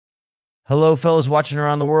Hello, fellas watching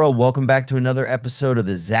around the world. Welcome back to another episode of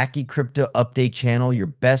the Zaki Crypto Update channel, your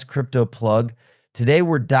best crypto plug. Today,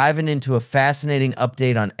 we're diving into a fascinating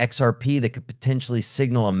update on XRP that could potentially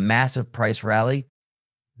signal a massive price rally.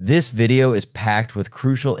 This video is packed with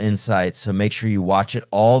crucial insights, so make sure you watch it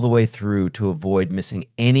all the way through to avoid missing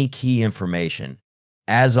any key information.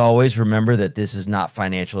 As always, remember that this is not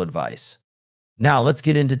financial advice. Now, let's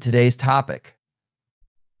get into today's topic.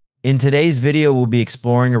 In today's video, we'll be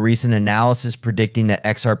exploring a recent analysis predicting that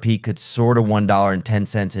XRP could soar to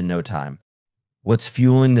 $1.10 in no time. What's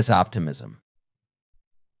fueling this optimism?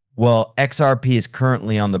 Well, XRP is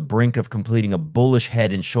currently on the brink of completing a bullish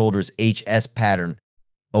head and shoulders HS pattern,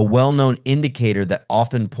 a well-known indicator that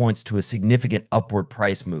often points to a significant upward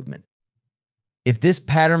price movement. If this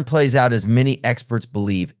pattern plays out as many experts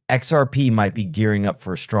believe, XRP might be gearing up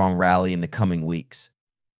for a strong rally in the coming weeks.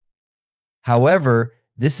 However,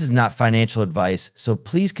 this is not financial advice, so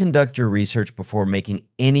please conduct your research before making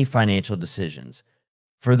any financial decisions.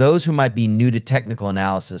 For those who might be new to technical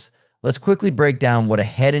analysis, let's quickly break down what a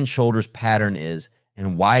head and shoulders pattern is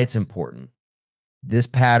and why it's important. This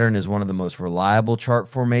pattern is one of the most reliable chart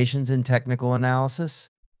formations in technical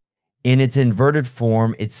analysis. In its inverted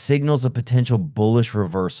form, it signals a potential bullish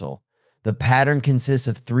reversal. The pattern consists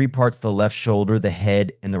of three parts: the left shoulder, the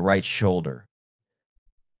head, and the right shoulder.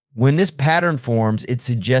 When this pattern forms, it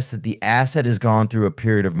suggests that the asset has gone through a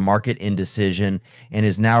period of market indecision and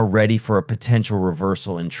is now ready for a potential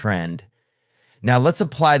reversal in trend. Now let's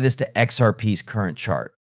apply this to XRP's current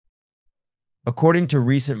chart. According to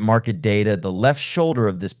recent market data, the left shoulder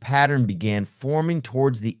of this pattern began forming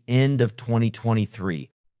towards the end of 2023.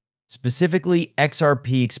 Specifically,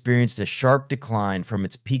 XRP experienced a sharp decline from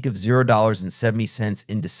its peak of $0.70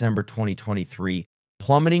 in December 2023,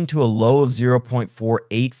 plummeting to a low of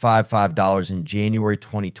 $0.4855 in January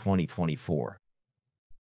 2024.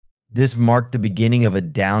 This marked the beginning of a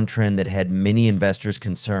downtrend that had many investors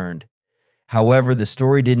concerned. However, the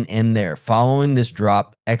story didn't end there. Following this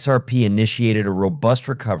drop, XRP initiated a robust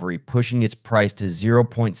recovery, pushing its price to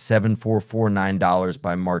 $0.7449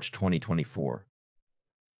 by March 2024.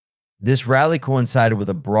 This rally coincided with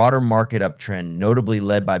a broader market uptrend, notably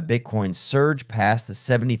led by Bitcoin's surge past the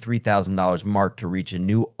 $73,000 mark to reach a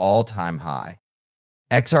new all-time high.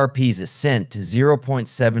 XRP's ascent to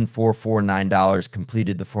 $0.7449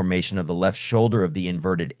 completed the formation of the left shoulder of the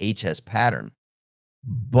inverted HS pattern.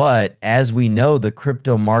 But as we know, the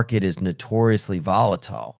crypto market is notoriously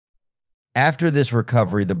volatile. After this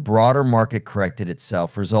recovery, the broader market corrected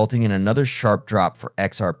itself, resulting in another sharp drop for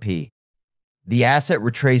XRP. The asset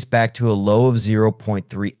retraced back to a low of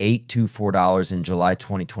 $0.3824 in July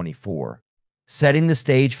 2024, setting the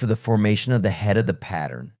stage for the formation of the head of the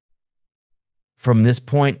pattern. From this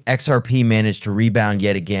point, XRP managed to rebound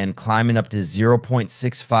yet again, climbing up to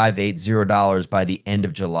 $0.6580 by the end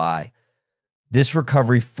of July. This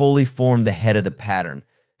recovery fully formed the head of the pattern.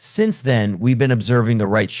 Since then, we've been observing the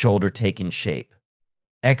right shoulder taking shape.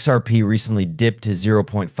 XRP recently dipped to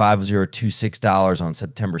 $0.5026 on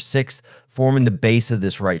September 6th, forming the base of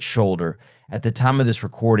this right shoulder. At the time of this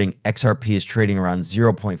recording, XRP is trading around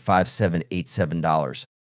 $0.5787.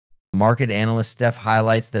 Market analyst Steph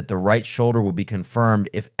highlights that the right shoulder will be confirmed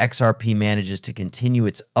if XRP manages to continue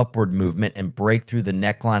its upward movement and break through the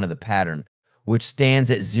neckline of the pattern, which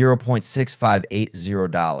stands at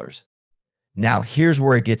 $0.6580. Now, here's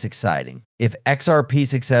where it gets exciting. If XRP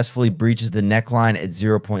successfully breaches the neckline at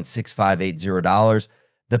 $0.6580,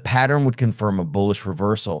 the pattern would confirm a bullish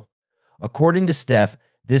reversal. According to Steph,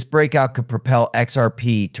 this breakout could propel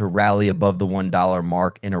XRP to rally above the $1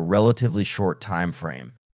 mark in a relatively short time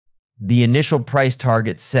frame. The initial price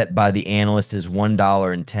target set by the analyst is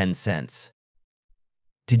 $1.10.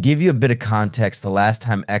 To give you a bit of context, the last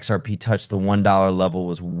time XRP touched the $1 level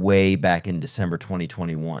was way back in December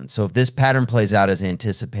 2021. So if this pattern plays out as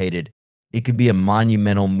anticipated, it could be a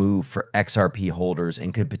monumental move for XRP holders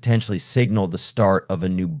and could potentially signal the start of a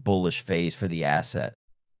new bullish phase for the asset.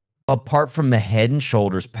 Apart from the head and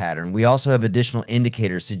shoulders pattern, we also have additional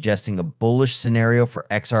indicators suggesting a bullish scenario for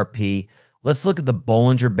XRP. Let's look at the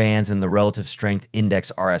Bollinger Bands and the Relative Strength Index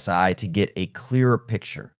RSI to get a clearer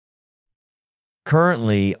picture.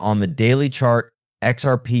 Currently, on the daily chart,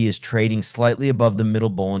 XRP is trading slightly above the middle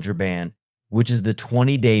Bollinger Band, which is the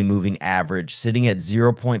 20-day moving average, sitting at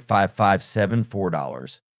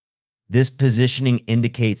 $0.5574. This positioning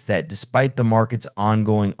indicates that despite the market's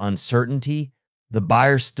ongoing uncertainty, the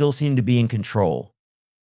buyers still seem to be in control.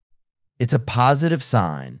 It's a positive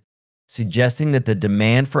sign, suggesting that the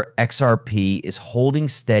demand for XRP is holding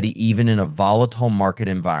steady even in a volatile market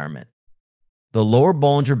environment. The lower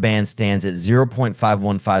Bollinger Band stands at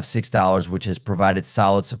 $0.5156, which has provided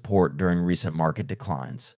solid support during recent market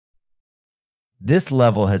declines. This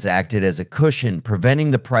level has acted as a cushion,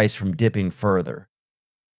 preventing the price from dipping further.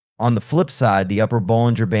 On the flip side, the upper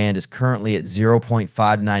Bollinger Band is currently at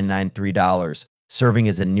 $0.5993, serving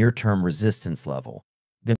as a near-term resistance level.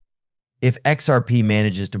 If XRP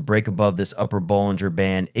manages to break above this upper Bollinger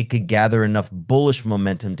Band, it could gather enough bullish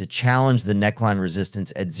momentum to challenge the neckline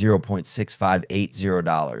resistance at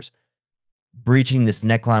 $0.6580. Breaching this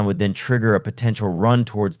neckline would then trigger a potential run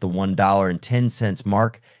towards the $1.10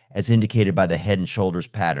 mark, as indicated by the head and shoulders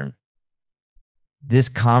pattern. This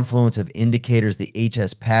confluence of indicators, the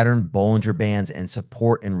HS pattern, Bollinger Bands, and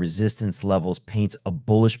support and resistance levels paints a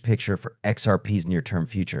bullish picture for XRP's near-term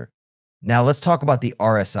future. Now let's talk about the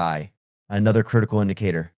RSI, another critical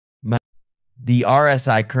indicator. The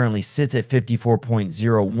RSI currently sits at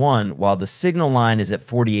 54.01, while the signal line is at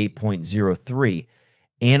 48.03.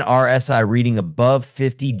 An RSI reading above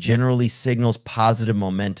 50 generally signals positive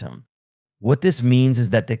momentum. What this means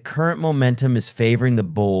is that the current momentum is favoring the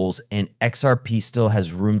bulls and XRP still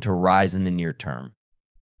has room to rise in the near term.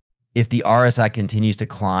 If the RSI continues to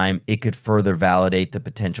climb, it could further validate the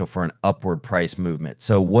potential for an upward price movement.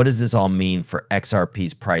 So what does this all mean for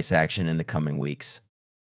XRP's price action in the coming weeks?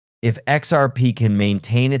 If XRP can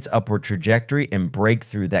maintain its upward trajectory and break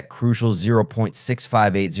through that crucial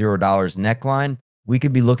 $0.6580 neckline, we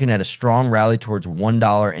could be looking at a strong rally towards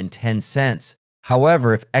 $1.10.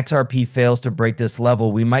 However, if XRP fails to break this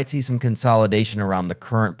level, we might see some consolidation around the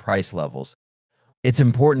current price levels. It's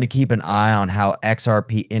important to keep an eye on how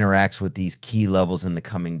XRP interacts with these key levels in the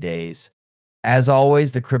coming days. As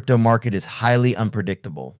always, the crypto market is highly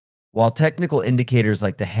unpredictable. While technical indicators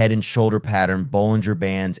like the head and shoulder pattern, Bollinger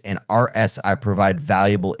Bands, and RSI provide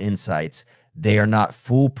valuable insights, they are not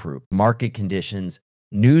foolproof. Market conditions,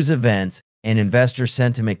 news events, and investor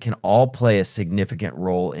sentiment can all play a significant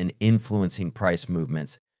role in influencing price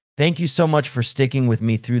movements. Thank you so much for sticking with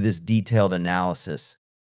me through this detailed analysis.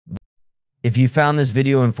 If you found this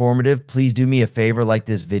video informative, please do me a favor, like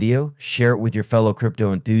this video, share it with your fellow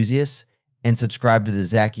crypto enthusiasts, and subscribe to the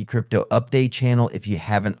Zaki Crypto Update channel if you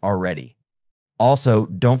haven't already. Also,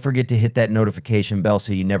 don't forget to hit that notification bell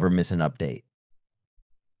so you never miss an update.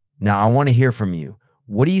 Now, I want to hear from you.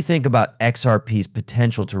 What do you think about XRP's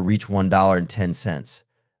potential to reach $1.10?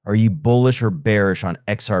 Are you bullish or bearish on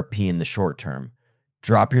XRP in the short term?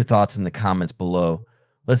 Drop your thoughts in the comments below.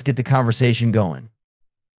 Let's get the conversation going.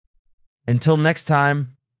 Until next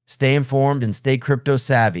time, stay informed and stay crypto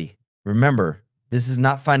savvy. Remember, this is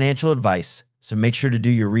not financial advice, so make sure to do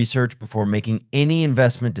your research before making any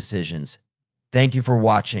investment decisions. Thank you for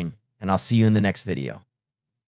watching, and I'll see you in the next video.